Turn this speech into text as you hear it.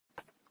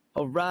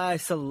All right,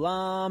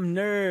 Salaam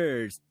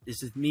nerds.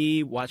 This is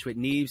me, Watch with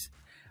Neebz,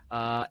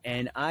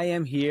 and I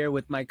am here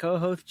with my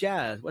co-host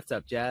Jazz. What's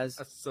up, Jazz?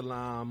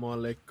 Assalamu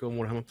alaikum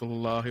wa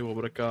rahmatullahi wa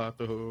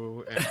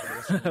barakatuhu. And the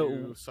rest of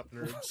you sup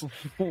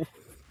nerds.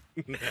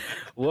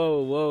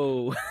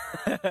 Whoa.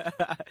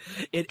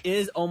 It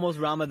is almost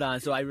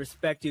Ramadan, so I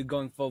respect you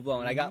going full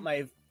blown. I got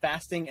my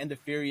Fasting and the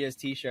Furious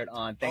t-shirt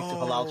on, thanks to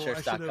halalshirts.com.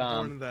 I should have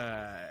worn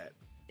that.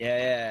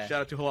 Yeah.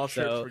 Shout out to Halal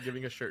Shirts for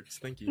giving us shirts.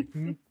 Thank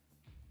you.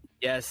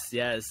 Yes.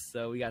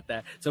 So we got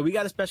that. So we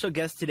got a special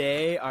guest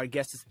today. Our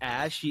guest is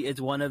Ash. She is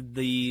one of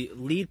the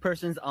lead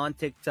persons on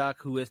TikTok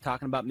who is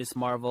talking about Miss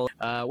Marvel.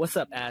 What's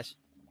up, Ash?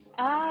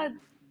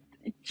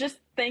 Just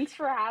thanks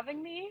for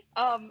having me.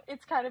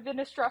 It's kind of been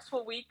a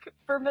stressful week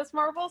for Miss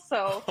Marvel,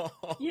 so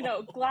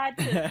glad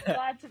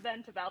to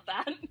vent about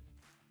that.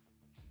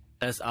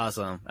 That's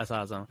awesome.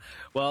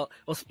 Well,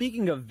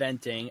 speaking of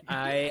venting,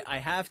 I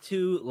have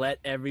to let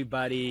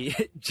everybody.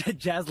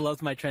 Jazz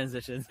loves my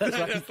transitions. That's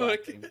why he's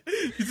laughing.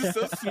 He's just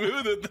so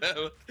smooth at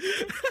them.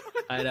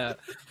 I know.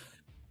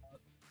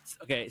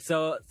 Okay,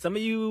 so some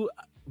of you,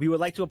 we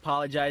would like to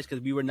apologize because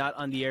we were not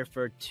on the air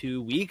for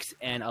 2 weeks,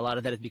 and a lot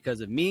of that is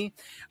because of me.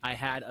 I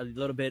had a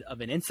little bit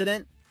of an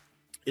incident.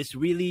 It's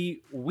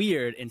really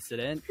weird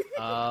incident.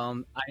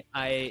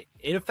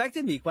 It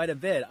affected me quite a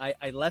bit.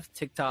 I left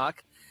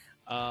TikTok.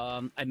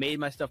 I made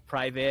my stuff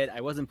private.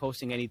 I wasn't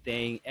posting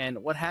anything.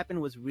 And what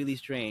happened was really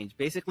strange.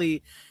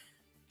 Basically,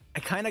 I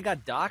kind of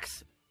got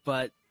doxxed,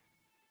 but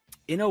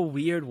in a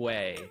weird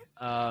way.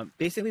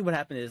 Basically, what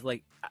happened is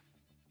like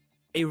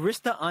a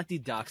Rista auntie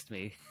doxed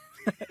me.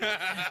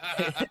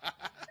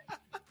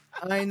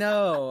 I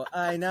know.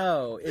 I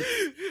know.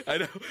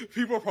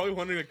 People are probably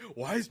wondering, like,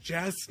 why is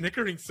Jazz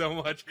snickering so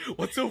much?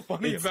 What's so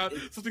funny about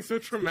something so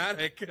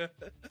traumatic?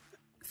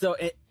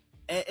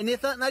 And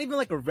it's not even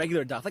like a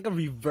regular dox, like a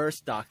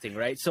reverse doxing,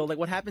 right? So like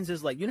what happens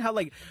is like, you know how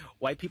like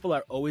white people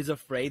are always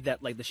afraid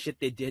that like the shit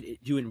they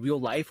do in real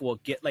life will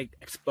get like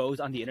exposed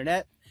on the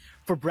internet?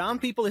 For brown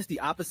people, it's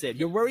the opposite.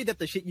 You're worried that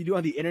the shit you do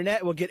on the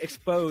internet will get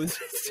exposed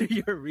to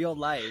your real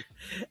life.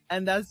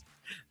 And that's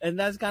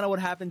kind of what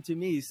happened to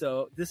me.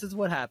 So this is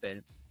what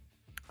happened.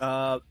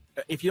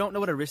 If you don't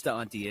know what a Rista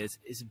auntie is,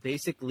 it's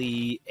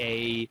basically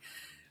a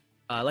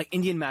like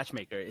Indian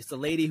matchmaker. It's the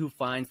lady who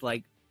finds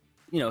like,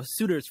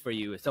 suitors for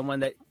you,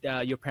 someone that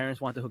your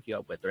parents want to hook you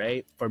up with,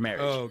 right? For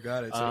marriage. Oh,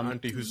 got it. So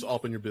auntie who's all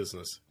up in your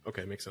business.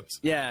 Okay, makes sense.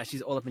 Yeah,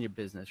 she's all up in your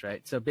business,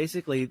 right? So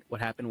basically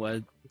what happened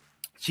was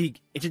she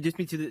introduced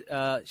me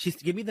to she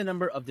gave me the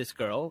number of this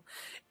girl,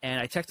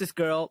 and I text this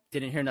girl,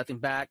 didn't hear nothing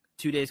back.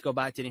 2 days go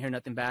by, didn't hear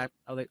nothing back.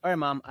 I was like, all right,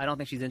 Mom, I don't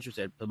think she's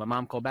interested. So my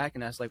mom called back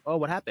and I was like, oh,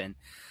 what happened?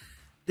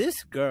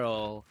 This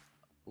girl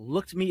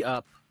looked me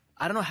up.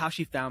 I don't know how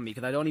she found me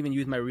because I don't even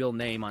use my real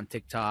name on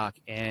TikTok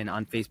and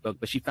on Facebook,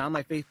 but she found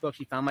my Facebook,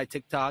 she found my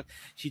TikTok.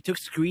 She took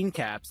screen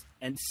caps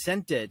and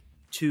sent it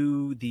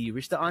to the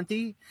Rista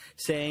auntie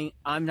saying,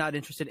 I'm not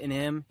interested in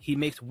him. He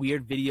makes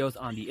weird videos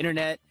on the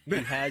internet. He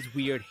has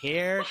weird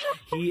hair.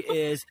 He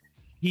is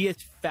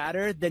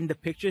fatter than the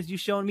pictures you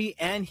showed me,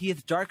 and he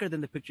is darker than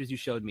the pictures you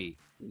showed me.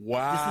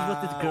 Wow. This is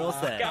what this girl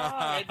said.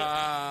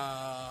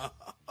 God.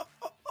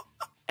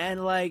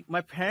 And like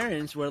my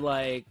parents were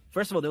like,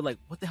 first of all, they're like,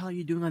 what the hell are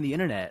you doing on the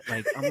internet?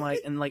 Like, I'm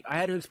like, and like I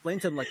had to explain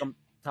to them, like, I'm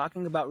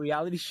talking about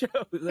reality shows.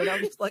 And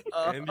I'm just like,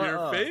 and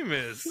you're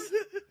famous.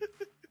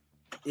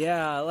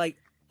 Yeah, like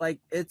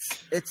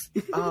it's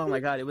oh my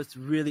God, it was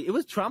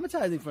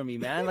traumatizing for me,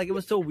 man. Like it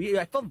was so weird.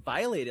 I felt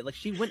violated. Like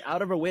she went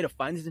out of her way to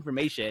find this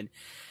information,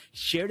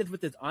 shared it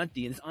with this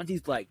auntie, and this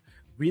auntie's like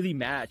really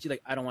mad. She's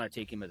like, I don't want to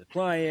take him as a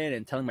client,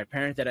 and telling my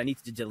parents that I need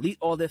to delete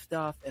all this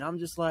stuff. And I'm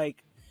just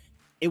like,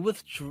 it was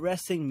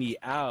stressing me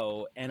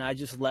out, and I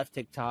just left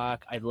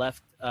TikTok. I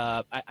left.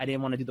 I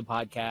didn't want to do the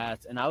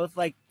podcast, and I was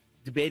like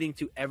debating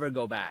to ever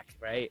go back,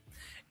 right?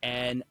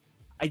 And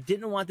I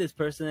didn't want this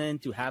person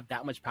to have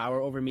that much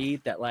power over me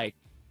that like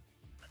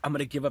I'm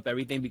gonna give up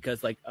everything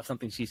because like of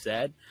something she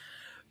said.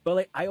 But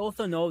like I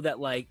also know that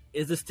like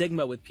is a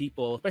stigma with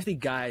people, especially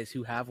guys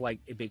who have like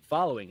a big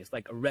following. It's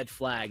like a red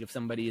flag if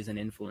somebody is an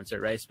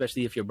influencer, right?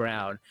 Especially if you're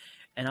brown.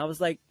 And I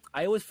was like,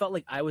 I always felt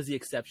like I was the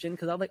exception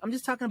because I was like, I'm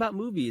just talking about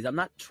movies. I'm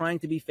not trying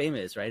to be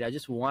famous, right? I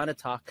just want to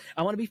talk.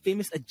 I want to be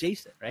famous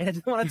adjacent, right? I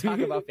just want to talk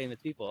about famous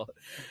people.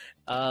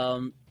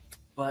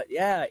 But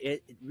yeah,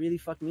 it really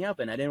fucked me up,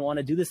 and I didn't want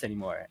to do this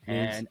anymore.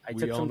 And I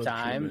took some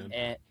time,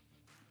 and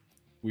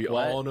we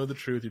all know the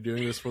truth. You're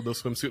doing this for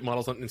those swimsuit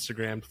models on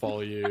Instagram to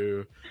follow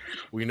you.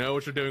 We know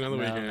what you're doing on the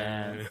weekend.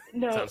 Man.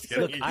 No,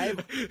 look,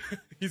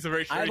 he's a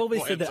very. I've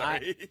always said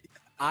that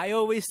I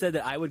always said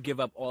that I would give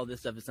up all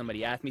this stuff if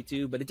somebody asked me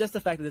to, but it's just the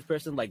fact that this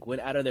person like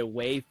went out of their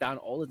way, found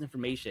all this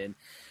information,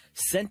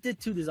 sent it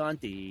to this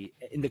auntie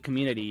in the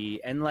community,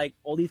 and like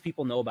all these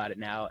people know about it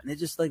now, and it's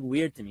just like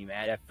weird to me,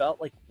 man. I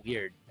felt like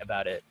weird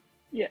about it.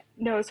 Yeah,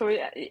 no, so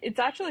it's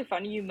actually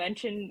funny you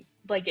mentioned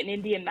like an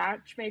Indian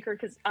matchmaker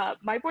because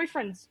my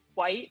boyfriend's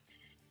white,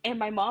 and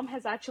my mom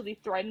has actually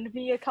threatened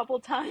me a couple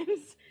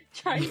times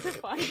trying to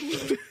find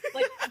me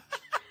like.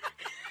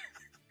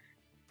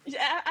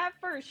 At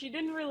first she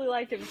didn't really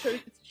like him, so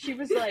she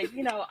was like,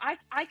 you know,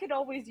 I could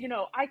always, you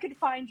know, I could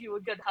find you a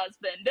good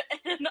husband.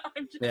 And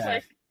I'm just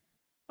like,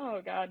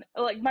 oh god,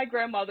 like my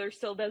grandmother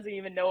still doesn't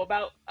even know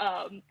about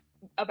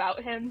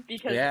him,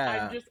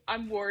 because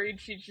I'm worried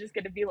she's just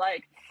gonna be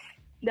like,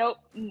 nope,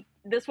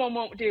 this one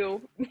won't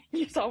do.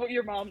 You saw what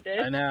your mom did.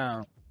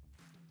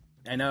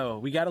 I know.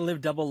 We got to live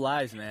double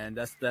lives, man.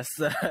 That's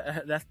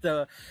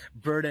the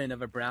burden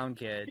of a brown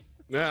kid.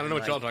 Yeah, I don't know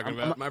what y'all talking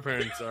about. My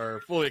parents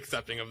are fully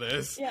accepting of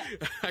this. Yeah.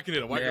 I can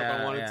hit a white girl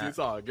if I wanted to. It's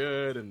all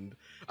good, and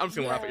I'm just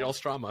gonna laugh at y'all's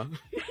trauma.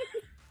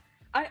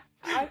 Oh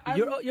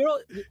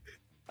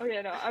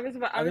yeah, no. I was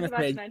about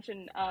to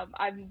mention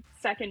I'm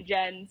second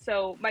gen,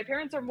 so my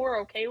parents are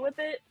more okay with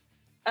it.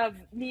 Of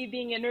me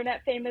being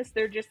internet famous,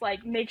 they're just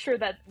like, make sure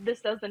that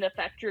this doesn't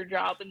affect your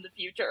job in the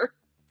future.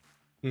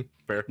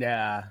 Fair.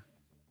 Yeah.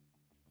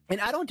 And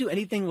I don't do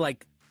anything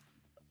like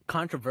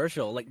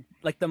controversial.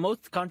 Like the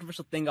most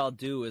controversial thing I'll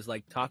do is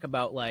like talk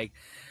about like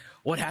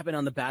what happened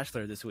on The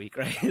Bachelor this week,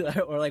 right?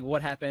 Or like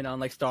what happened on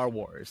like Star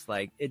Wars.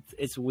 Like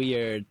it's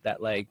weird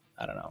that like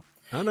I don't know.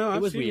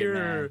 I've seen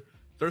your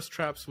thirst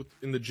traps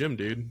in the gym,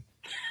 dude.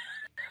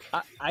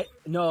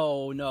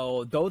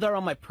 No, those are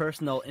on my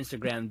personal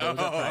Instagram. Those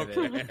are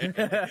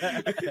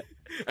private. Okay.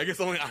 I guess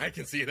only I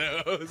can see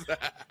those.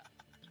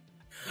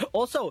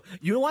 Also,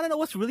 you want to know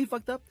what's really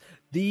fucked up?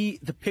 The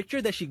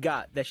picture that she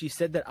got, that she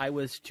said that I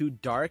was too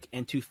dark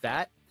and too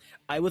fat,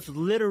 I was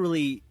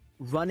literally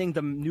running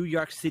the New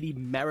York City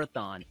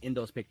Marathon in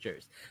those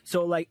pictures.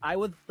 So like I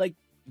was like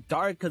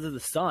dark because of the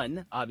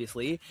sun,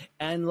 obviously,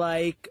 and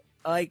like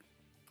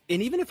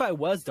and even if I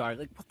was dark,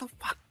 like what the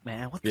fuck,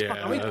 man? What the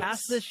fuck? Are we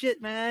past this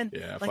shit, man?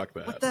 Yeah, like, fuck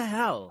that. What the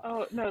hell?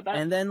 Oh no,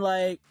 and then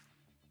like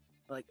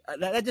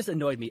that just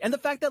annoyed me. And the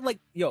fact that like,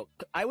 yo,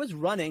 I was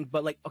running,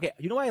 but like, okay,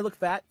 you know why I look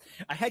fat?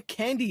 I had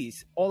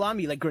candies all on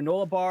me, like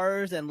granola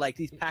bars and like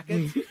these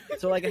packets.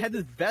 So like I had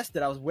this vest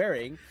that I was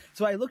wearing,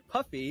 so I looked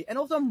puffy, and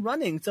also I'm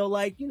running, so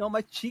like, you know,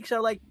 my cheeks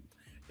are like,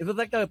 it was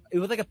like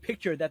a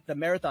picture that the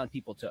marathon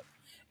people took,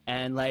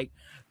 and like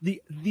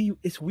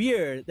it's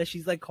weird that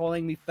she's like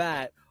calling me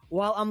fat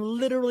while I'm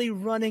literally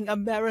running a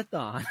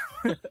marathon.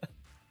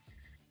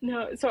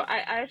 No, so I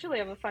actually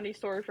have a funny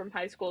story from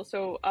high school.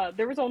 So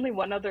there was only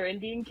one other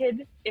Indian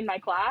kid in my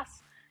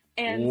class,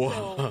 and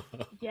so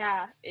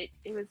yeah, it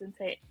was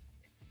insane.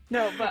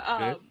 No,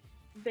 but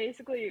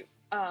basically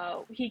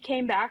he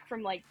came back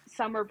from like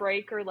summer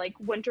break or like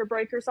winter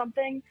break or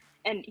something,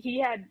 and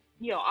he had,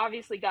 you know,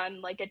 obviously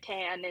gotten like a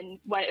tan and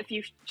went a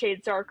few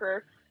shades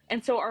darker.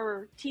 And so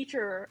our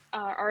teacher,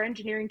 our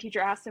engineering teacher,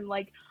 asked him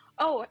like,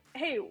 "Oh,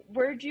 hey,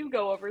 where'd you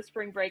go over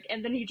spring break?"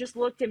 And then he just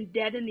looked him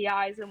dead in the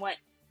eyes and went,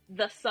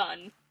 "The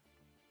sun."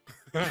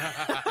 That's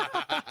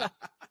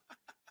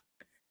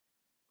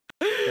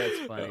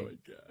funny. Oh my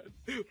god.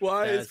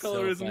 Why is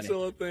colorism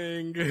still a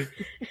thing?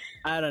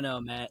 I don't know,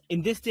 man.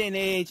 In this day and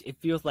age, it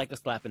feels like a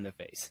slap in the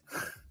face.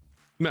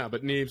 Nah,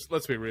 but Neebz,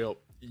 let's be real.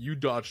 You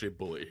dodged a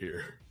bullet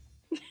here.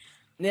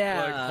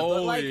 Yeah. Like,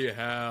 holy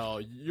hell.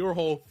 Your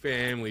whole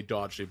family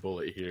dodged a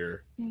bullet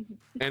here.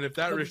 And if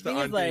that rich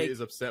auntie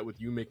is upset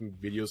with you making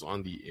videos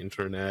on the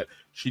internet,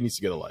 she needs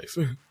to get a life.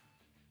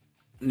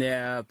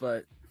 Yeah,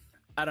 but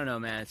I don't know,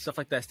 man. Stuff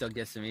like that still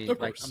gets to me.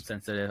 Like, I'm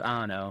sensitive. I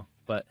don't know.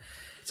 But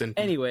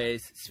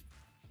anyways,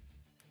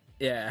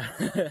 yeah,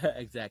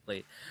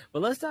 exactly.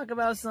 But let's talk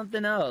about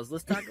something else.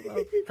 Let's talk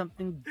about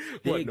something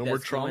big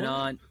that's going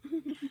on.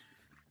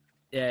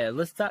 Yeah,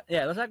 let's talk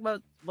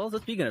about, well,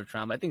 speaking of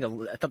trauma, I think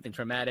something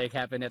traumatic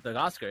happened at the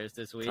Oscars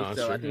this week.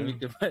 So I think we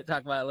could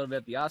talk about a little bit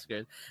at the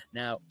Oscars.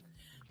 Now,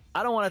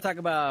 I don't want to talk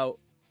about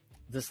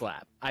the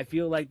slap. I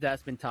feel like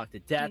that's been talked to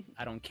death.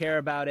 I don't care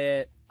about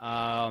it.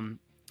 I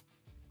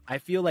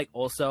feel like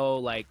also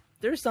like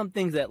there's some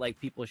things that like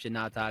people should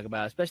not talk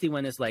about, especially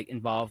when it's like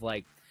involve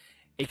like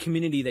a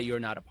community that you're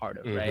not a part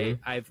of, right?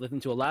 I've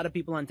listened to a lot of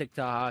people on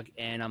TikTok,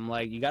 and I'm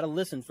like, you got to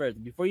listen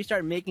first before you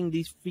start making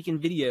these freaking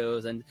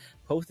videos and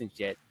posting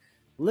shit.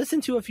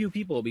 Listen to a few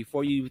people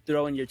before you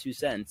throw in your 2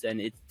 cents.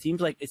 And it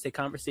seems like it's a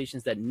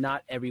conversations that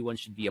not everyone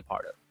should be a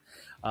part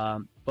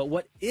of. But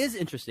what is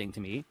interesting to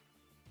me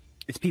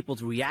is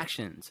people's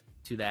reactions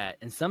to that.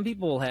 And some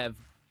people have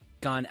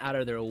gone out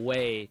of their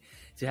way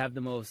to have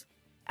the most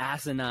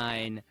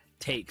asinine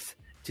takes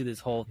to this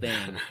whole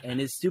thing. And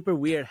it's super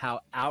weird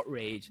how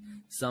outraged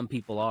some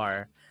people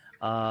are.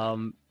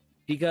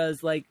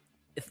 Because like,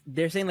 if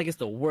they're saying like it's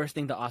the worst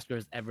thing the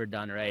Oscars ever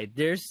done, right?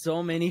 There's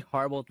so many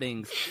horrible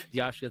things the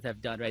Oscars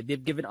have done, right?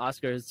 They've given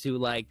Oscars to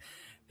like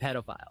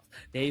pedophiles.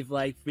 They've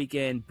like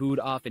freaking booed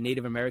off a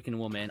Native American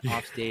woman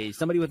off stage.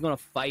 Somebody was going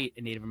to fight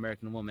a Native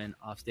American woman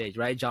off stage,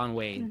 right? John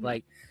Wayne.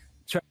 Like,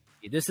 trust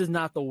me, this is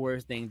not the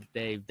worst thing that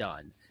they've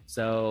done.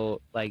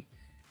 So like,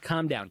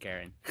 calm down,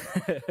 Karen.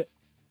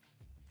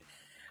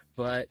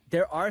 But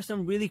there are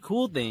some really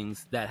cool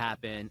things that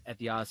happen at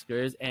the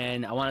Oscars,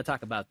 and I want to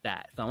talk about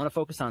that. So I want to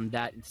focus on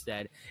that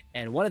instead.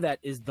 And one of that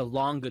is The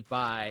Long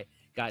Goodbye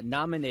got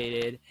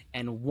nominated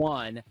and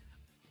won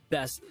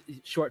Best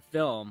Short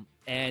Film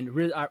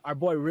and our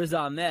boy Riz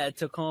Ahmed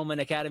took home an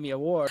Academy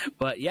Award.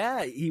 But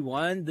yeah, he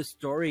won. The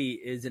story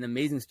is an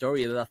amazing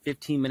story. It's about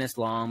 15 minutes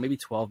long, maybe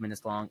 12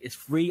 minutes long. It's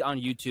free on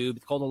YouTube.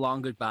 It's called A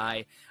Long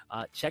Goodbye.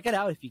 Check it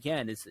out if you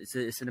can.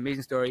 It's an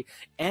amazing story.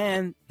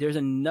 And there's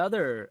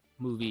another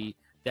movie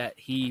that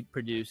he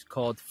produced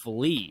called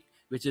Flee,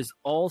 which is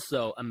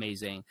also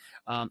amazing.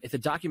 It's a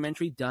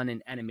documentary done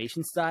in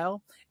animation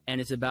style, and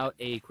it's about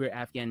a queer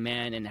Afghan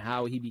man and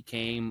how he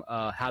became,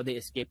 how they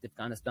escaped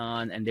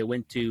Afghanistan, and they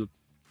went to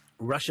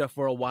Russia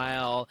for a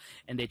while,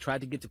 and they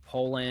tried to get to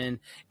Poland,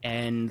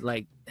 and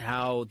like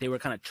how they were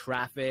kind of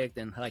trafficked,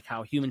 and like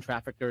how human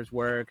traffickers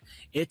work.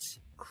 It's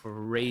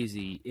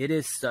crazy. It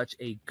is such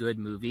a good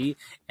movie,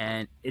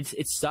 and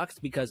it sucks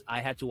because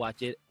I had to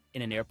watch it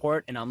in an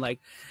airport, and I'm like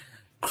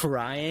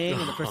crying,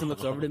 and the person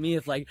looks over to me.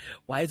 It's like,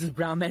 why is this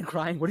brown man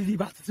crying? What is he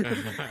about to do?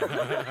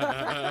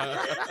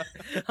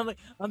 I'm like,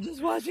 I'm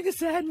just watching a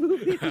sad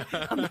movie.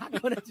 I'm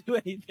not going to do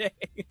anything.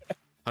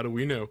 How do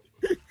we know?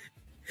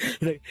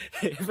 Like,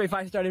 if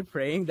I started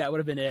praying, that would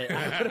have been it.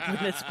 I would have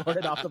been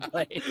escorted off the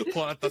plane.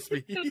 What the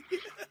speed?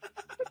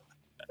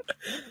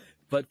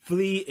 But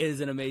Flea is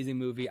an amazing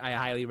movie. I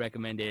highly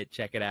recommend it.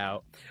 Check it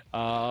out.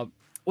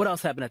 What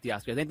else happened at the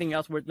Oscars? Anything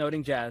else worth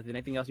noting, Jazz?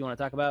 Anything else you want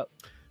to talk about?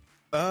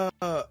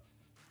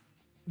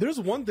 There's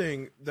one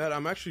thing that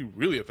I'm actually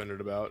really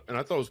offended about, and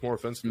I thought it was more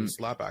offensive than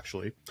Slap,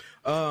 actually.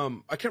 I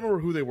can't remember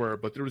who they were,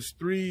 but there was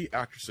 3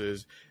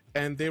 actresses,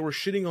 and they were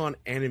shitting on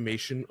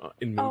animation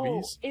in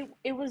movies. Oh,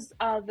 it was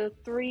the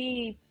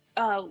 3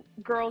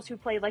 girls who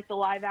played like the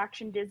live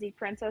action Disney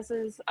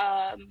princesses.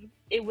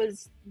 It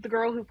was the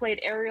girl who played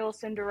Ariel,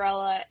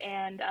 Cinderella,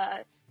 and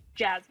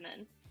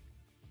Jasmine.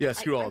 Yeah,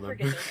 screw all of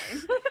them.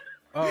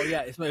 Oh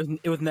yeah,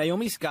 it was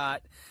Naomi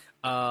Scott,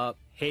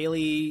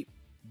 Haley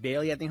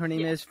Bailey, I think her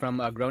name is, from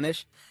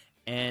Grownish,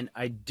 and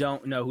I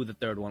don't know who the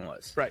third one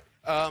was. Right.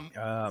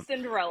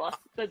 Cinderella.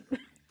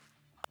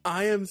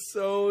 I am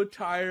so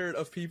tired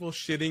of people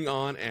shitting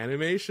on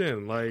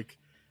animation. Like,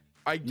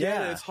 I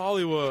get it, it's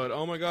Hollywood.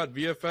 Oh my god,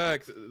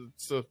 VFX,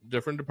 it's a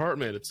different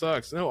department. It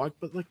sucks. No,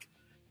 but like,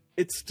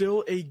 it's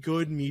still a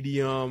good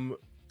medium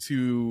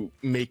to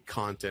make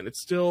content.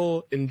 It's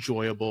still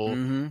enjoyable.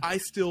 Mm-hmm. I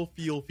still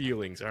feel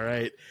feelings, all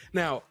right?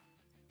 Now,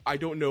 I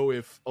don't know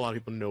if a lot of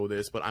people know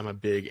this, but I'm a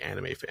big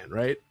anime fan,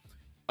 right?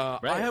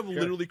 I have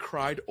literally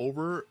cried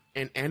over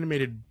an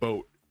animated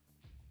boat.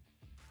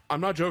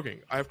 I'm not joking.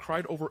 I've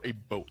cried over a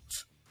boat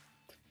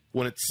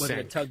when it sank. Was it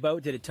a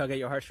tugboat? Did it tug at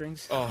your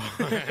heartstrings? Oh,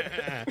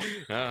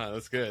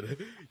 that's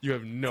good. You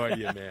have no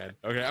idea, man.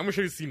 Okay, I'm gonna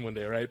show you a scene one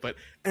day, right? But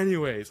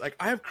anyways, like,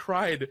 I have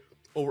cried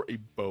over a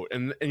boat,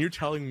 and you're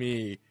telling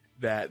me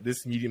that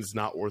this medium is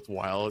not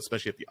worthwhile,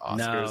 especially at the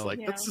Oscars. No.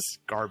 Like, that's just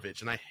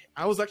garbage. And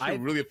I was actually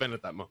really offended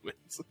at that moment.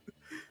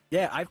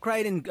 Yeah, I've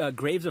cried in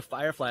Graves of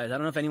Fireflies. I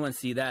don't know if anyone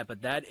see that,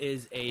 but that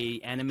is a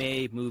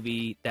anime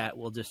movie that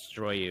will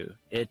destroy you.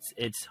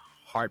 It's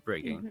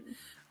heartbreaking.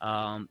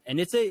 Mm-hmm.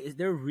 And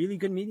they're really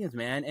good mediums,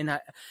 man. And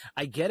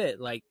I get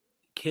it. Like,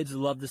 kids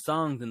love the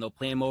songs and they'll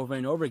play them over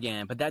and over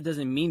again, but that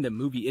doesn't mean the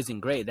movie isn't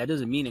great. That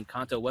doesn't mean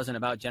Encanto wasn't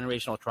about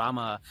generational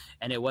trauma,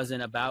 and it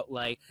wasn't about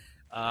like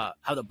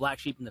how the black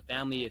sheep in the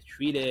family is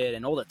treated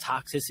and all the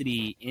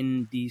toxicity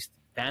in these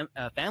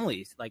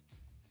families. Like,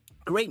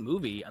 great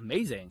movie,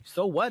 amazing.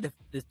 So what if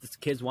this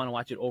kids want to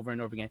watch it over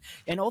and over again?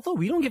 And also,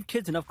 we don't give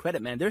kids enough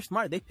credit, man. They're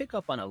smart. They pick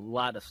up on a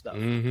lot of stuff.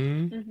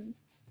 Mm-hmm. Mm-hmm.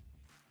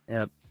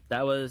 Yeah,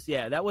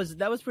 that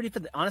was pretty.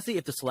 Honestly,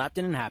 if the slap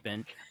didn't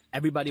happen,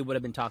 everybody would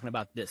have been talking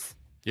about this.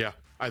 Yeah,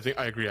 I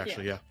agree.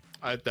 Actually, yeah.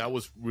 That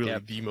was really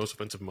the most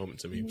offensive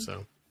moment to me. Mm-hmm.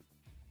 So.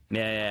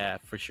 Yeah,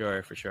 for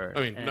sure.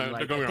 I mean, don't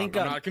get me wrong.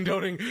 I'm not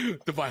condoning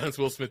the violence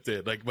Will Smith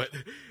did. Like, but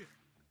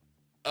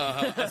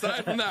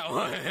aside from that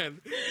one,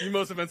 the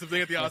most offensive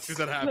thing at the Oscars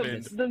that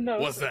happened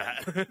was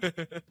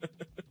that.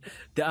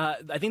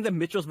 I think the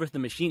Mitchells vs. the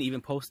Machine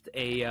even post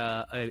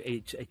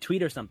a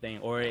tweet or something,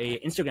 or a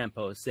Instagram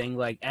post saying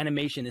like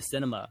animation is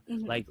cinema,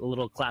 like a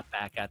little clap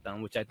back at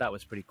them, which I thought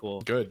was pretty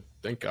cool. Good,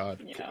 thank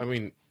God. Yeah. I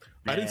mean,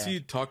 I didn't see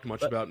it talked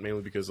much about,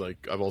 mainly because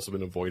like I've also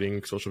been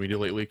avoiding social media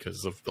lately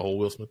because of the whole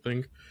Will Smith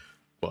thing.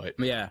 But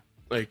if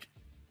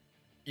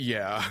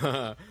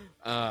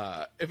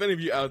any of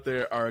you out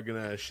there are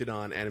gonna shit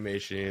on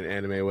animation,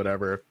 anime,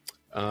 whatever,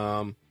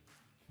 to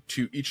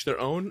each their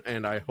own,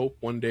 and I hope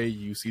one day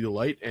you see the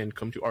light and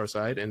come to our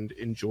side and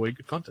enjoy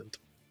good content.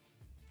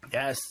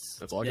 Yes,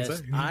 that's all I can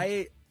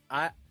say.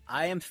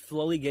 I am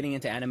slowly getting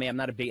into anime. I'm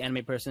not a big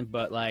anime person,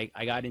 but like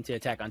I got into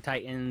Attack on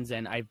Titans,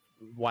 and I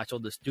watched all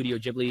the Studio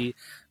Ghibli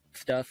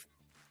stuff.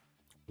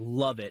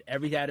 Love it.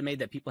 Every anime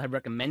that people have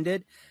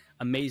recommended,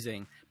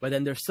 amazing. But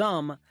then there's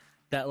some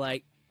that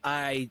like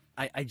I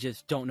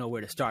just don't know where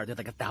to start. There's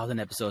like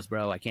 1,000 episodes,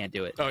 bro. I can't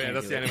do it. Oh yeah,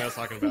 that's the anime I was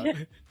talking about.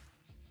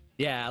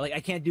 Yeah, like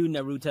I can't do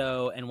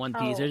Naruto and One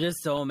Piece. There's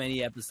just so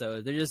many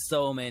episodes. There's just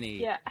so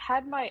many. Yeah,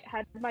 had my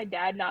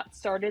dad not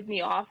started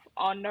me off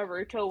on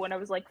Naruto when I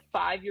was like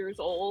 5 years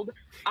old,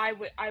 I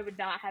would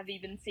not have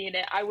even seen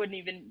it. I wouldn't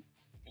even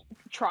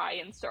try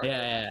and start it.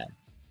 Yeah.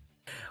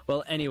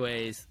 Well,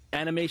 anyways,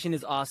 animation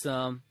is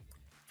awesome.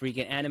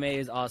 freaking anime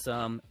is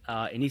awesome.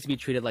 It needs to be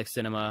treated like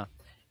cinema.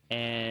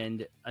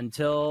 And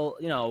until,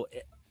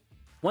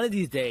 one of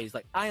these days,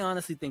 like, I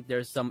honestly think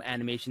there's some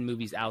animation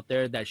movies out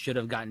there that should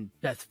have gotten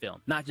best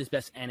film, not just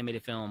best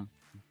animated film,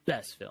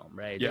 best film,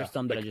 right? Yeah, there's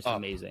some that are just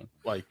amazing.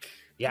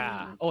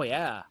 Yeah. Oh,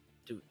 yeah.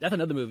 Dude, that's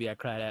another movie I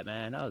cried at,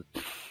 man.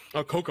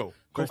 Coco.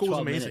 Coco was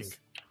amazing. Minutes.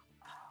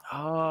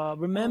 Oh,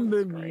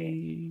 remember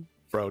me.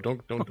 Bro,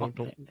 don't. Oh,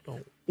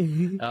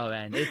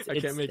 man. I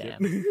can't make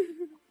it.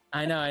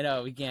 I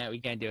know. We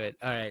can't do it.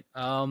 All right.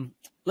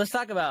 Let's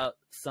talk about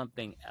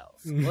something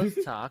else.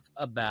 Let's talk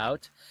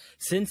about,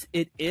 since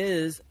it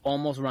is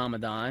almost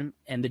Ramadan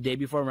and the day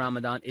before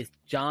Ramadan is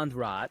John's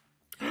Rot,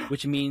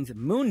 which means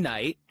Moon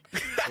Knight.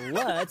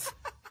 Let's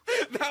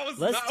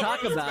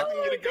talk about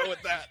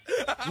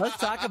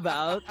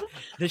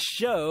the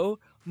show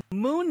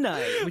Moon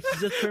Knight, which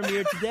just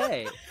premiered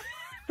today.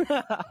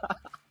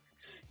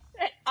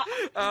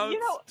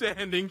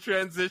 Outstanding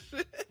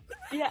transition.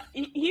 Yeah,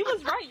 he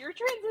was right. Your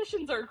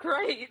transitions are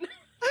great.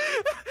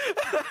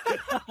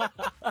 I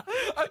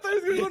thought he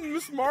was going to go to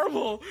Miss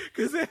Marvel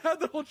because they had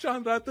the whole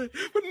Chandra thing,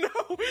 but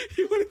no,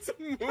 he went to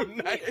Moon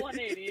Knight.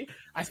 180.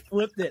 I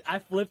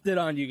flipped it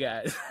on you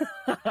guys.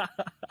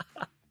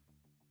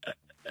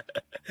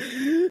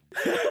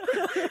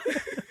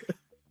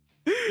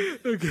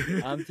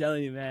 Okay. I'm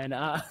telling you, man.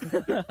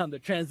 I'm the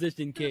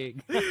transition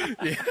king.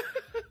 Yeah.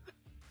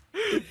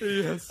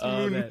 Yes,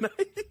 Moon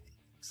Knight.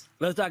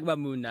 Let's talk about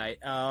Moon Knight.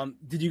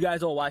 Did you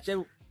guys all watch it?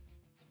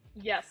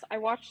 Yes, I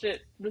watched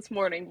it this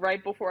morning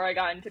right before I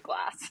got into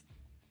class.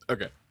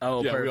 Okay.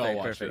 Oh, yeah, perfect, we all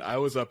watched it. I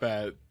was up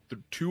at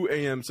 2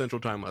 a.m.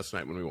 Central Time last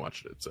night when we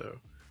watched it, so.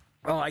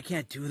 Oh, I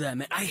can't do that,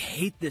 man. I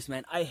hate this,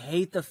 man. I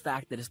hate the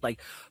fact that it's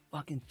like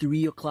fucking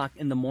 3 o'clock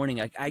in the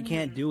morning. I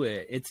can't do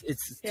it. It's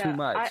too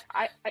much.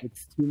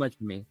 It's too much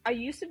for me. I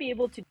used to be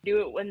able to do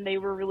it when they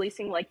were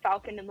releasing like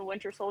Falcon and the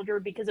Winter Soldier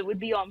because it would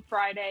be on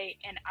Friday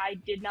and I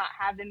did not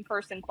have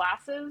in-person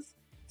classes.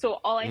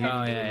 So all I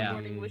had to do in the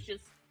morning was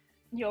just,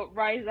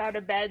 rise out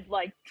of bed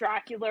like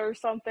Dracula or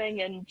something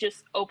and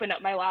just open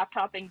up my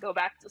laptop and go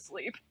back to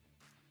sleep.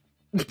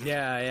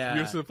 Yeah.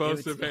 You're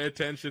supposed to pay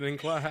attention in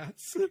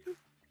class.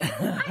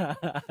 I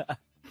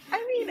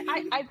mean,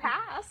 I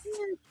passed.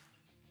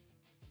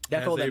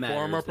 That's all that matters. As a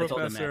former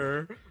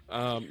professor,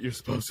 you're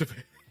supposed to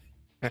pay.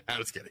 I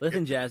was kidding.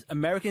 Listen, Jazz,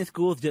 American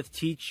schools just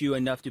teach you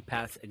enough to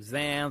pass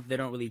exams. They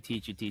don't really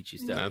teach you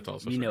stuff. That's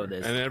also you true. know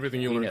this. And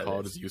everything you learn in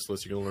college is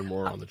useless. You're going to learn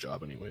more on the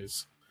job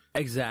anyways.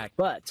 Exact.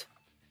 But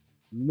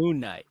Moon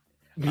Knight.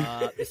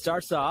 It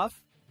starts off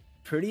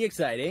pretty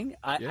exciting.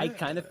 I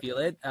kind of feel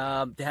it.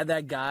 They had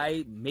that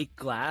guy make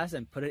glass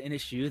and put it in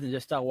his shoes and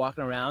just start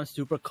walking around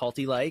super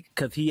culty like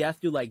because he has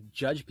to like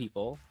judge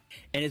people.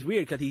 And it's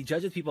weird because he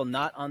judges people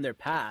not on their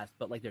past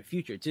but like their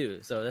future too.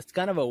 So that's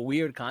kind of a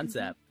weird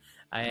concept.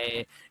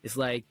 It's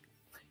like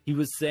he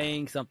was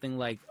saying something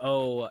like,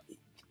 oh,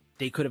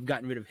 they could have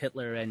gotten rid of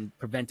Hitler and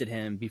prevented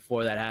him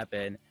before that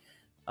happened,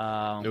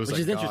 which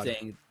is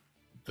interesting.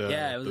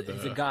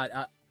 It's a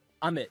god.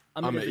 Amit,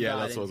 yeah,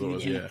 that's what it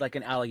was. Yeah, like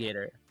an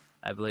alligator,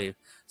 I believe.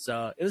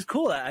 So it was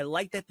cool. I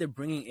like that they're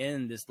bringing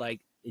in this like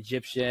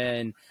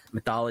Egyptian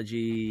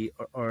mythology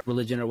or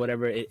religion or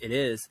whatever it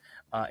is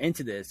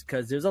into this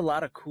because there's a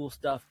lot of cool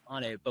stuff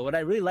on it. But what I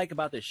really like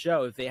about the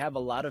show is they have a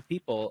lot of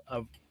people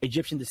of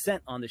Egyptian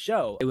descent on the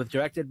show. It was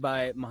directed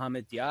by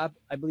Mohammed Diab,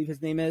 I believe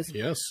his name is.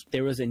 Yes.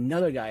 There was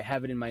another guy, I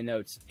have it in my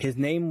notes. His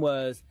name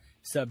was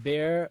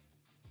Sabir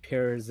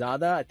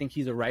Pirzada. I think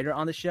he's a writer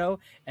on the show.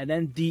 And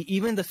then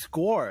even the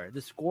score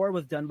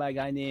was done by a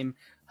guy named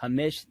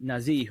Hamish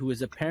Nazi, who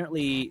is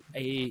apparently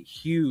a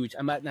huge,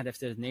 I might not have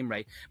said his name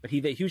right, but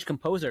he's a huge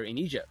composer in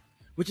Egypt,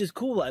 which is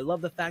cool. I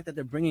love the fact that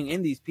they're bringing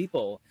in these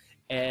people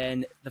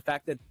and the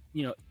fact that,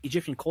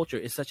 Egyptian culture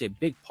is such a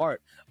big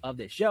part of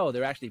this show.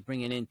 They're actually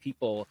bringing in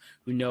people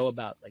who know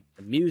about like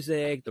the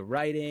music, the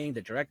writing,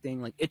 the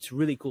directing. Like it's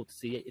really cool to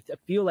see it. I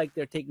feel like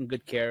they're taking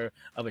good care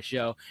of a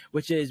show,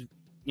 which is,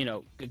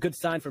 a good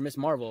sign for Miss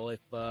Marvel if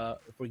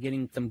we're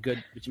getting some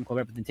good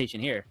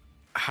representation here.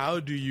 How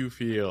do you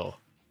feel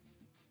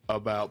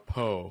about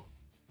Poe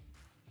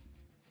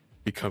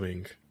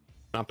becoming,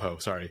 not Poe,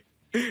 sorry,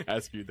 I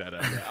screwed that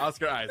up.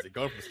 Oscar Isaac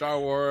going from Star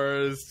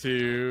Wars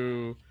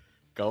to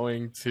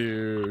going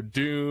to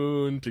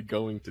Dune to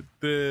going to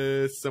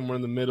this, somewhere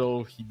in the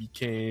middle he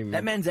became,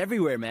 that man's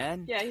everywhere,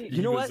 man. Yeah,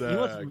 you know what?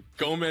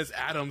 Gomez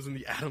Adams in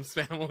the Adams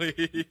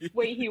Family.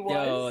 Wait, he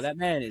was? Yo, that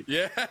man is,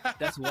 yeah,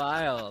 that's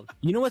wild.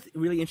 You know what's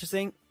really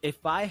interesting? If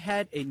I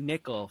had a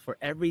nickel for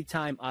every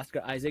time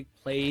Oscar Isaac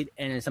played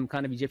in some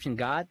kind of Egyptian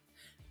god,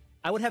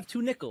 I would have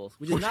 2 nickels,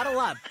 which is not a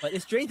lot, but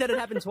it's strange that it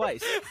happened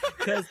twice.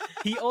 Because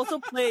he also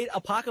played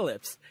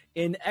Apocalypse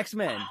in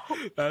X-Men.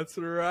 That's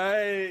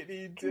right,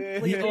 he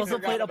did. He also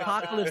played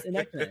Apocalypse in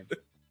X-Men,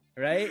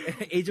 right?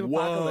 Age of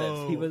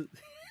Apocalypse. He was.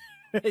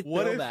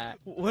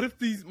 What if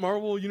these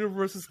Marvel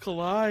universes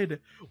collide?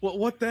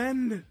 What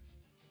then?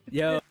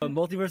 Yo,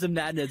 Multiverse of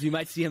Madness. We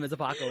might see him as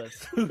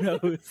Apocalypse. Who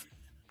knows?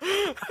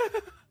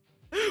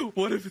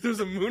 What if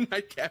there's a Moon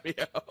Knight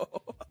cameo?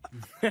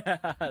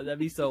 That'd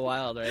be so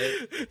wild,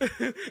 right?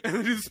 And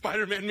then do the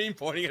Spider-Man meme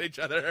pointing at each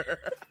other.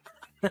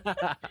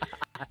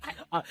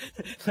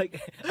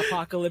 Like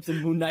Apocalypse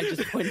and Moon Knight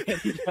just pointing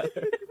at each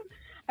other.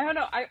 I don't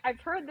know. I've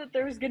heard that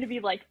there's going to be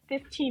like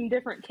 15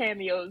 different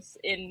cameos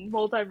in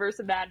Multiverse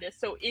of Madness,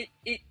 so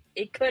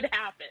it could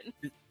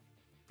happen.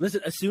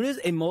 Listen, as soon as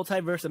a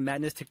Multiverse of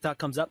Madness TikTok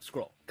comes up,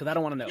 scroll, because I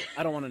don't want to know.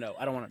 I don't want to know.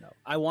 I don't want to know.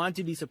 I want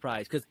to be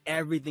surprised because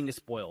everything is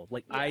spoiled.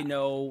 Like I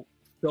know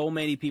so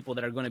many people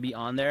that are going to be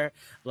on there.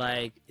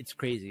 Like it's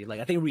crazy. Like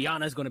I think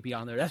Rihanna's going to be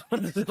on there. That's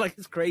what it's like.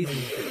 It's crazy.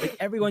 Like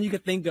everyone you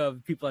could think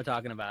of, people are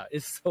talking about.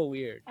 It's so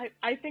weird.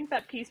 I think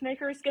that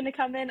Peacemaker is going to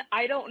come in.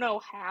 I don't know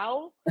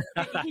how.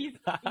 He's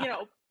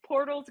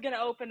portal's going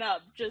to open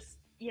up. Just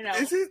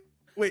Is it?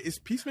 Wait, is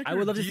Peacemaker? I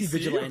would love DC to see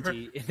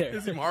Vigilante in there.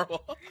 Is he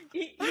Marvel?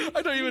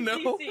 I don't even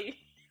know. DC.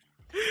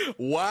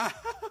 Wow.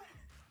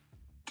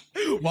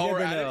 While we're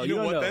at it, you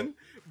know what? know. Then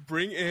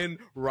bring in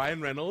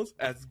Ryan Reynolds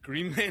as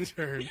Green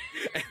Lantern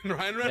and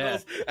Ryan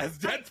Reynolds as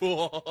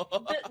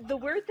Deadpool. The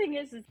weird thing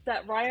is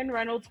that Ryan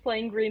Reynolds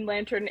playing Green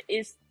Lantern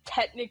is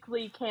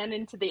technically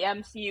canon to the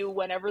MCU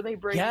whenever they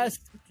bring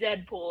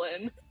Deadpool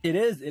in. It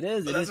is. It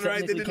That's is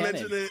right. They technically didn't canon.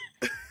 mention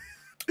it.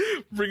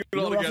 Bring it You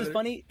know all what else together. is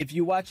funny? If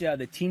you watch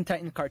the Teen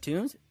Titans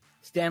cartoons,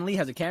 Stan Lee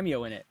has a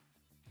cameo in it.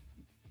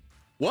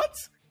 What?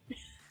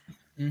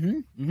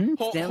 Stan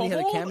Lee has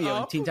a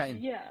cameo in Teen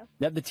Titans. Yeah.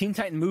 The Teen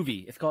Titan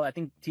movie. It's called, I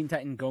think, Teen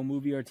Titan Go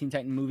movie or Teen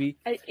Titan movie.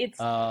 It's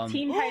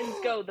Teen Titans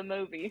Go, the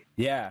movie.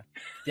 Yeah.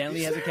 Stan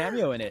Lee has a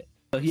cameo in it.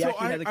 So he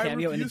actually has a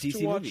cameo in the DC I refuse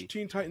to watch movie.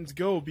 Teen Titans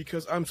Go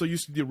because I'm so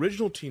used to the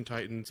original Teen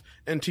Titans,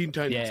 and Teen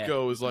Titans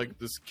Go is like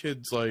this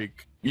kid's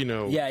like,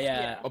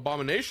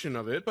 abomination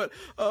of it. But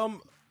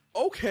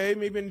okay,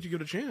 maybe I need to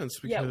give it a chance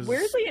because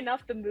weirdly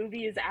enough, the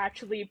movie is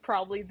actually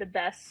probably the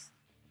best.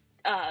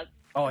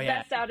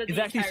 Best out of it's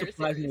the actually entire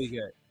surprisingly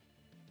series. good.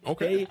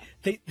 Okay.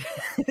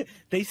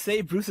 They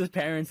save Bruce's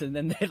parents and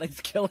then they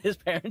like kill his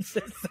parents.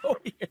 It's so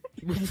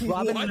weird.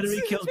 Robin What?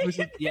 literally kills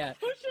Bruce's. Yeah,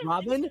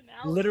 Robin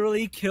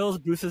literally kills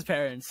Bruce's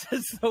parents.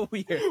 It's so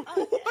weird.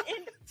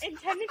 And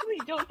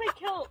technically, don't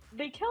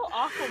they kill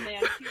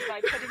Aquaman too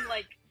by putting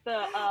like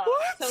the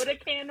soda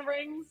can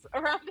rings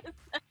around his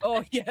neck?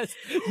 Oh yes,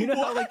 you know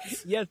how like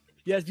yes,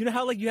 you know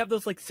how like you have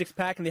those like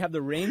 6-pack and they have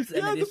the rings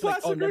and they just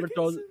like never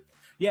throw.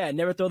 Yeah,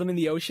 never throw them in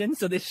the ocean.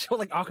 So they show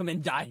like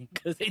Aquaman dying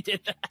because they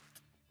did that.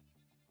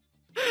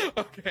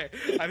 Okay,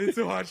 I need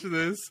to watch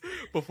this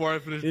before I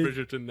finish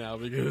Bridgerton now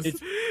because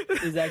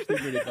it's actually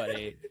pretty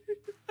funny.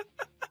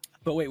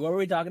 But wait, what were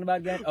we talking about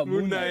again? Oh,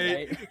 Moon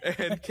Knight, right?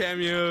 And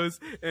cameos,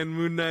 and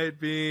Moon Knight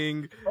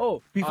being.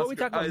 Oh, before we Oscar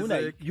talk about Moon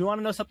Knight, you want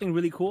to know something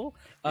really cool?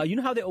 You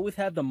know how they always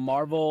have the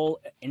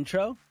Marvel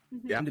intro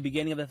in the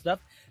beginning of the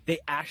stuff? They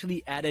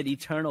actually added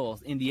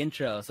Eternals in the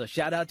intro. So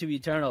shout out to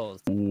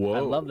Eternals. Whoa. I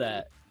love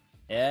that.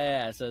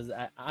 Yeah, so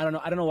I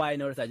don't know why I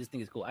noticed that. I just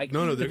think it's cool.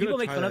 No, they're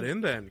gonna tie that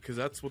in then because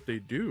that's what they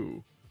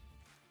do.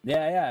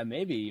 Yeah,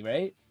 maybe,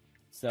 right?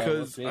 So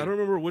because I don't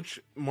remember which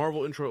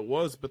Marvel intro it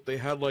was, but they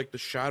had like the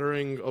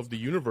shattering of the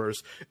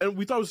universe, and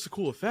we thought it was a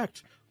cool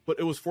effect, but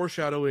it was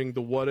foreshadowing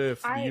the what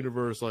if the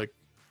universe like.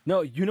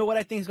 No, you know what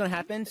I think is going to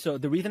happen? So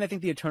the reason I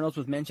think the Eternals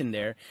was mentioned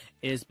there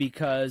is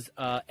because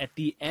at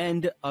the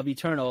end of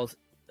Eternals,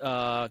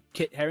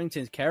 Kit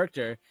Harington's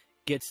character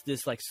gets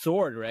this like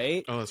sword,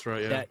 right? Oh, that's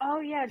right. Yeah.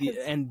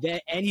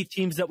 And he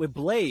teams up with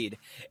Blade,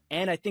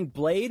 and I think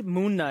Blade,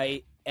 Moon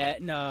Knight,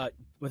 and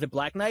was it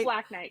Black Knight?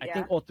 Black Knight. I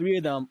think all three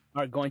of them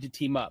are going to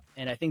team up,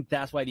 and I think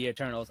that's why the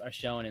Eternals are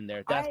shown in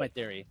there. That's my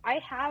theory. I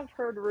have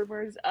heard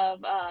rumors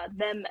of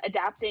them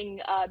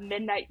adapting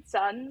Midnight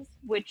Suns,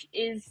 which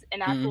is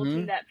an actual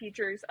team that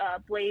features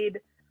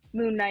Blade,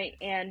 Moon Knight,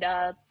 and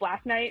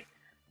Black Knight.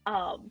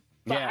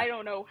 But I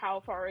don't know how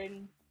far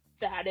in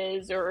that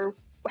is or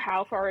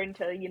how far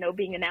into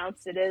being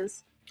announced it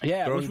is.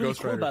 Yeah, what's really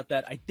cool about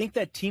that, I think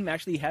that team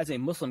actually has a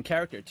Muslim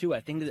character too.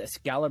 I think that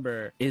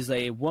Excalibur is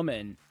a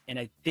woman, and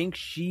I think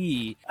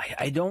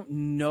I don't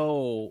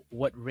know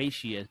what race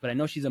she is, but I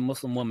know she's a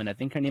Muslim woman. I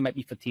think her name might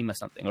be Fatima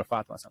something or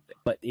Fatima something,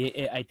 but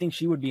I think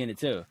she would be in it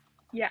too.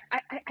 Yeah,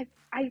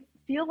 I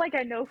feel like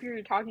I know who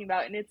you're talking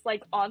about, and it's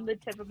like on the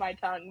tip of my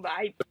tongue, but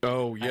I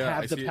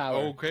have the power.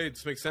 Okay,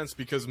 this makes sense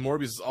because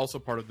Morbius is also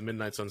part of the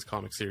Midnight Suns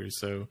comic series,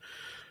 so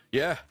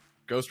yeah.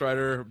 Ghost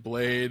Rider,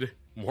 Blade,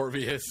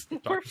 Morbius,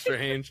 Doctor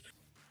Strange.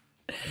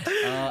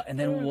 And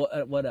then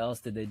what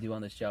else did they do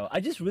on the show? I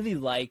just really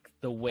like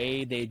the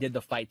way they did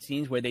the fight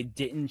scenes where they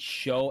didn't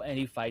show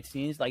any fight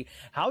scenes. Like,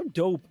 how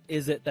dope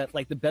is it that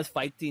like the best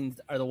fight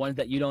scenes are the ones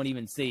that you don't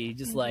even see?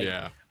 Just like,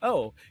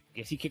 oh,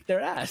 guess he kicked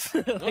their ass.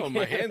 Like, oh,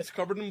 my hand's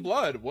covered in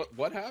blood.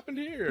 What happened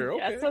here?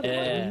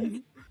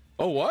 Okay.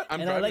 Oh, what?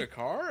 I'm driving a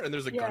car and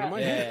there's a gun in my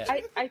hand.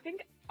 I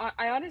think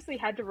I honestly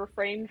had to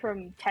refrain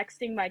from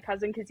texting my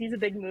cousin because he's a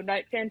big Moon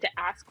Knight fan to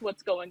ask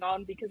what's going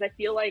on, because I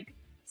feel like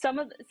some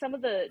of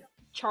the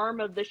charm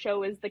of the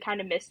show is the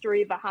kind of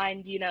mystery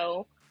behind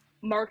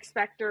Mark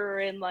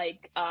Spector and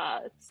like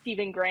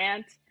Stephen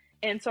Grant,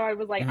 and so I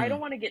was like I don't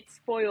want to get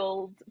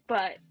spoiled,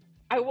 but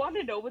I want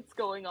to know what's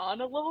going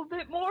on a little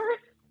bit more.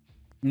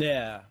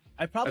 Yeah,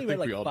 I probably read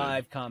like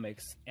 5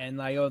 comics,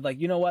 and I go like,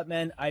 you know what,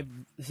 man,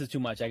 this is too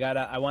much. I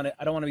don't want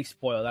to be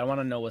spoiled. I want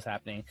to know what's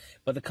happening.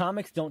 But the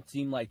comics don't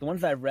seem like the ones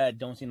that I've read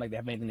don't seem like they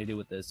have anything to do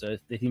with this. So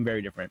they seem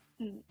very different.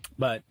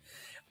 But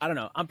I don't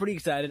know. I'm pretty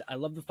excited. I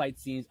love the fight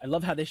scenes. I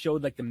love how they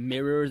showed like the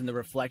mirrors and the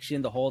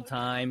reflection the whole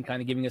time,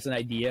 kind of giving us an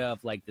idea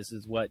of like this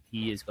is what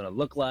he is going to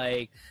look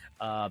like.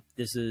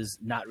 This is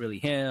not really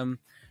him.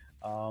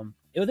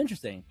 It was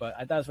interesting, but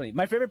I thought it was funny.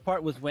 My favorite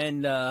part was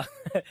when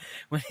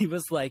when he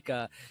was like,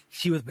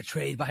 she was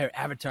betrayed by her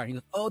avatar. And he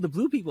goes, "Oh, the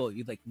blue people."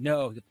 He's like,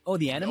 "No." He goes, "Oh,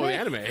 the anime." Oh, the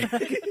anime.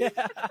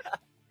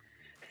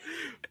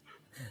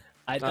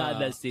 I thought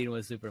that scene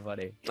was super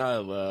funny. I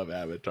love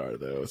Avatar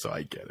though, so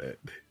I get it.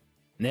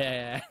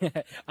 Yeah,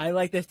 I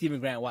like that Stephen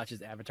Grant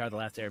watches Avatar: The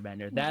Last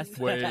Airbender. That's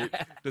Wait,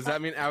 does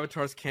that mean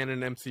Avatar's canon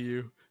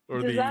MCU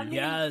or Does that mean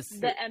Yes.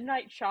 the M.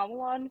 Night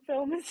Shyamalan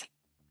film is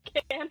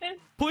canon?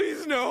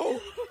 Please no.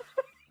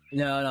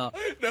 No.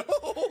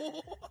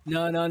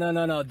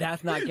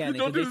 That's not canon.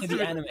 Don't Because do they said this.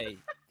 the anime.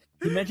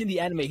 He mentioned the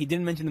anime. He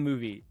didn't mention the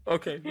movie.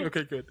 Okay,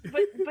 good.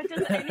 But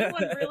does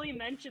anyone really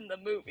mention the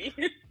movie?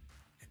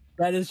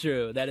 That is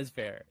true. That is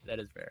fair. I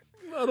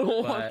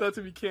don't want that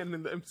to be canon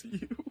in the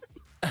MCU.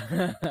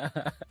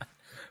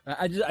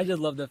 I just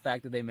love the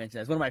fact that they mentioned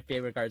that. It's one of my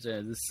favorite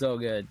cartoons. It's so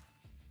good.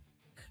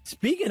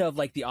 Speaking of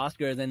like the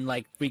Oscars and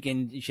like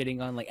freaking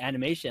shitting on like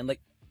animation, like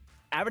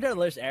Avatar: The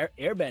Last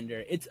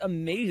Airbender, it's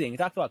amazing. It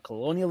talks about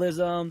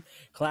colonialism,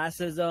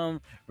 classism,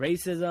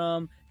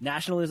 racism,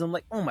 nationalism.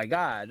 Like, oh my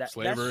god, that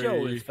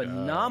show is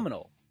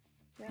phenomenal.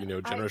 You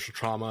know, generational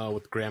trauma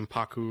with Graham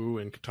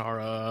Paku and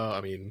Katara.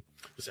 I mean,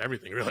 just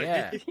everything, really.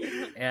 Yeah.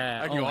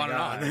 I can go on and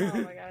on.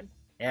 Oh my god.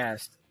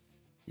 Yes.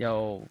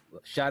 Yo,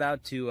 shout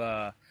out to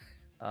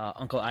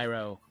Uncle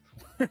Iroh.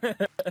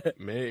 The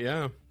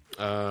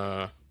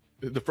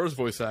first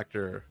voice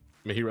actor,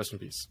 may he rest in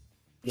peace.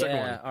 Second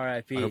one,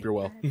 R.I.P. I hope you're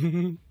well.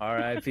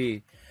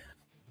 R.I.P.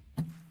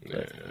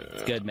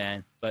 It's good,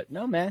 man. But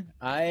no, man,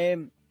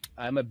 I'm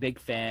a big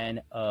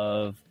fan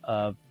of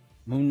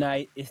Moon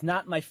Knight. It's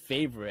not my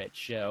favorite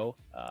show,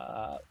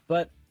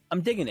 but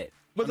I'm digging it.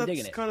 But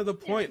that's kind of the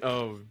point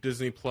of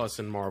Disney Plus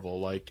and Marvel.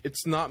 Like,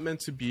 it's not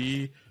meant to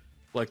be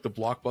like the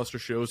blockbuster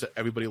shows that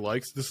everybody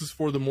likes. This is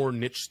for the more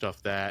niche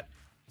stuff that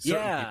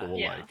certain people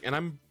will like, and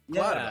I'm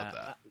glad about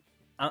that.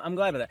 I'm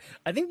glad about that.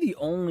 I think the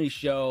only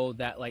show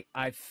that like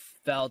I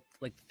felt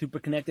like super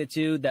connected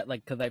to, that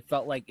like because I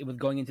felt like it was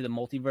going into the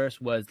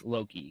multiverse, was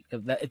Loki,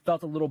 because it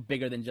felt a little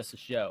bigger than just a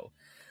show.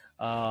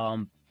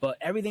 But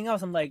everything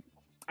else, I'm like,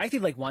 I actually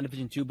like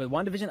WandaVision too, but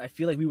WandaVision, I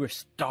feel like we were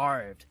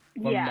starved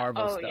from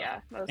Marvel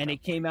stuff, and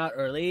it came out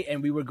early,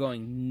 and we were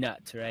going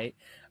nuts, right?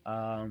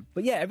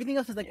 But yeah, everything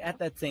else is like at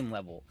that same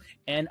level,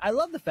 and I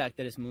love the fact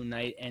that it's Moon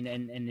Knight and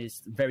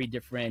is very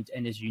different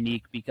and is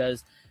unique,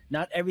 because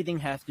not everything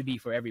has to be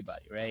for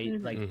everybody,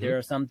 right? Like there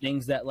are some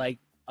things that like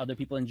other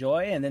people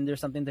enjoy, and then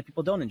there's something that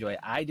people don't enjoy.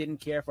 I didn't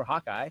care for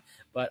Hawkeye,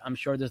 but I'm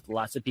sure there's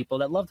lots of people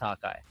that loved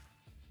Hawkeye.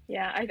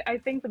 Yeah, I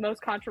think the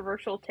most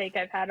controversial take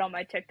I've had on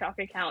my TikTok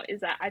account is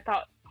that I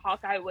thought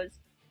Hawkeye was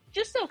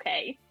just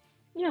okay.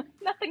 Yeah,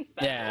 nothing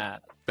special. Yeah,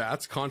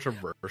 that's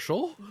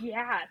controversial.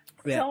 Yeah,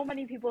 so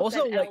many people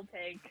also, said like, L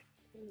take.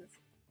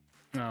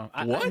 No,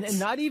 what?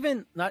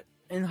 Not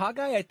in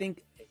Hawkeye. I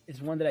think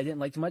is one that I didn't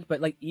like too much, but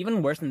like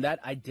even worse than that,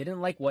 I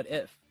didn't like What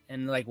If.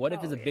 And like What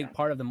If is a big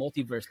part of the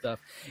multiverse stuff.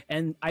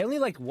 And I only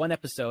liked one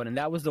episode, and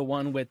that was the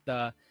one with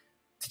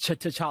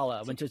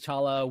T'Challa, when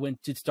T'Challa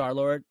went to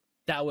Star-Lord.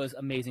 That was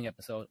amazing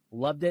episode.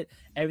 Loved it.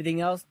 Everything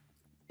else,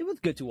 it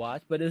was good to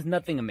watch, but it was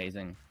nothing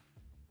amazing.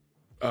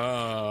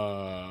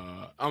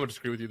 I'm gonna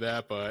disagree with you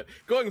that, but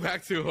going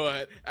back to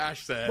what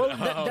Ash said, well,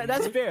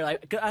 that's fair.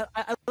 Like,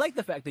 I like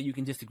the fact that you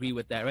can disagree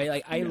with that, right?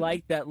 Like, I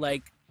like that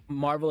like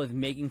Marvel is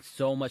making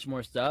so much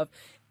more stuff,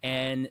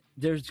 and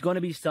there's going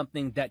to be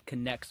something that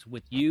connects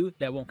with you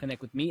that won't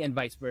connect with me, and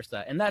vice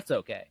versa, and that's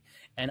okay.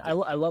 And I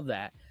love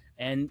that,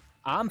 and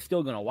I'm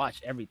still going to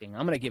watch everything.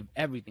 I'm going to give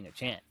everything a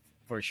chance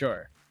for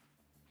sure.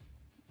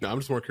 No, I'm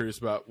just more curious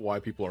about why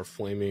people are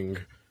flaming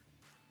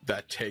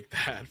that take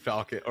that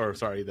Falcon, or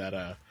sorry,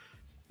 that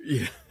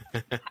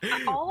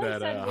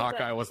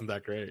Hawkeye wasn't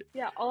that great.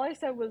 Yeah, all I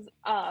said was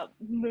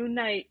Moon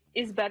Knight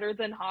is better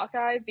than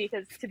Hawkeye,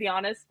 because to be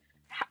honest,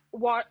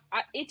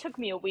 it took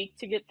me a week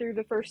to get through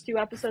the first 2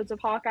 episodes of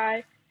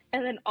Hawkeye,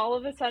 and then all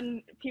of a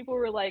sudden people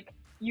were like,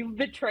 "You've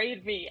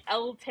betrayed me,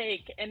 L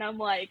take," and I'm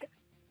like,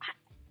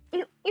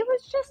 it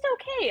was just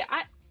okay.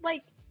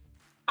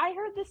 I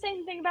heard the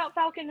same thing about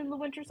Falcon and the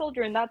Winter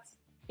Soldier, and that's,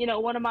 you know,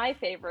 one of my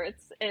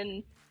favorites.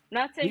 And I'm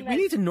not saying we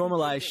need to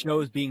normalize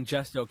shows being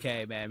just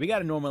okay, man. We got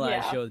to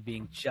normalize shows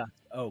being just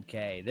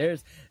okay.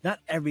 There's not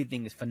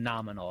everything is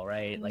phenomenal,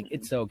 right? Like,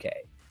 it's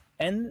okay.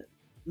 And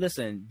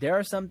listen, there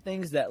are some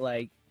things that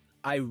like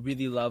I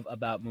really love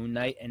about Moon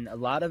Knight, and a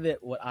lot of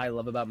it, what I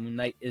love about Moon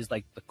Knight is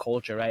like the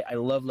culture, right? I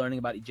love learning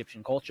about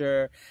Egyptian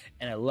culture,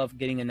 and I love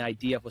getting an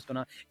idea of what's going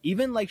on.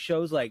 Even like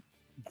shows like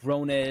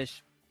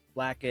Grownish,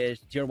 Blackish,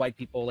 dear white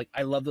people. Like,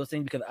 I love those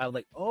things because I was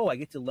like, oh, I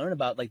get to learn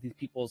about like these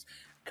people's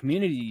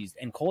communities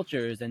and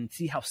cultures and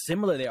see how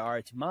similar they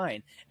are to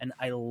mine. And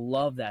I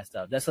love that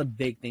stuff. That's a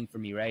big thing for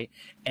me, right?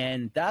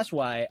 And that's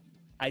why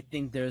I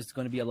think there's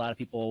going to be a lot of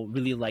people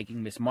really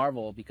liking Miss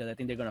Marvel, because I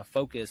think they're going to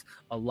focus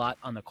a lot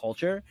on the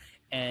culture.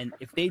 And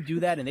if they do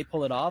that and they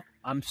pull it off,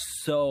 I'm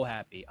so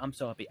happy. I'm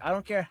so happy. I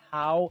don't care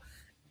how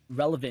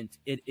relevant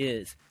it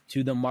is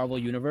to the Marvel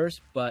universe,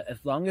 but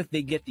as long as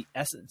they get the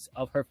essence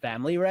of her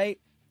family right,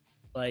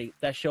 like,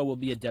 that show will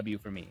be a W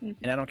for me.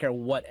 And I don't care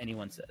what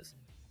anyone says.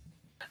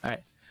 All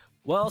right.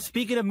 Well,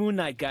 speaking of Moon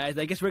Knight, guys,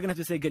 I guess we're going to have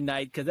to say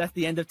goodnight because that's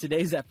the end of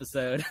today's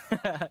episode.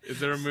 Is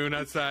there a moon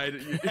outside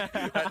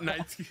at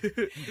night?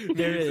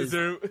 There is.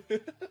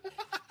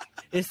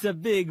 It's a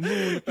big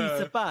moon piece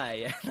of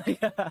pie.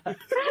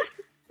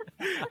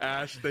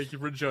 Ash, thank you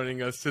for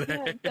joining us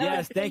today.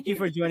 Yes, thank you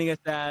for joining us,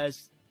 Ash.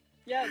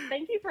 Yeah,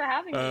 thank you for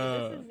having me.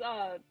 This is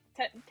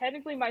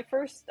technically my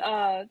first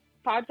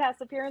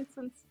podcast appearance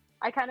since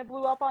I kind of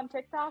blew up on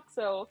TikTok,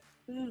 so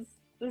this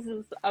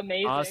is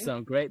amazing.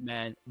 Awesome, great,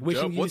 man.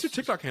 What's your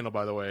TikTok handle,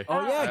 by the way?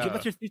 Oh yeah, give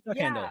us your TikTok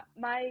handle.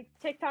 My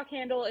TikTok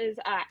handle is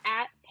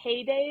at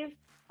HeyDave.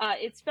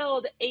 It's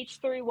spelled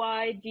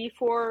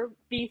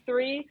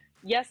H3YD4B3.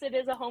 Yes, it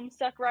is a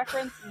Homestuck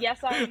reference.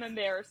 Yes, I am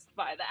embarrassed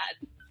by that.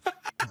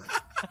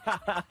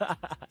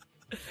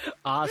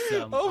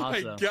 Awesome. Oh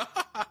awesome. my god.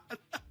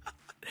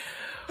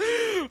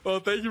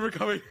 Well, thank you for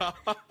coming on.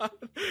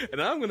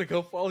 And I'm going to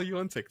go follow you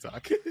on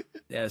TikTok.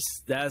 Yes,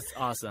 that's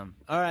awesome.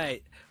 All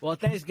right. Well,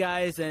 thanks,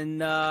 guys.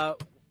 And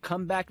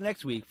come back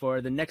next week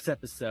for the next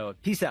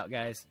episode. Peace out,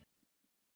 guys.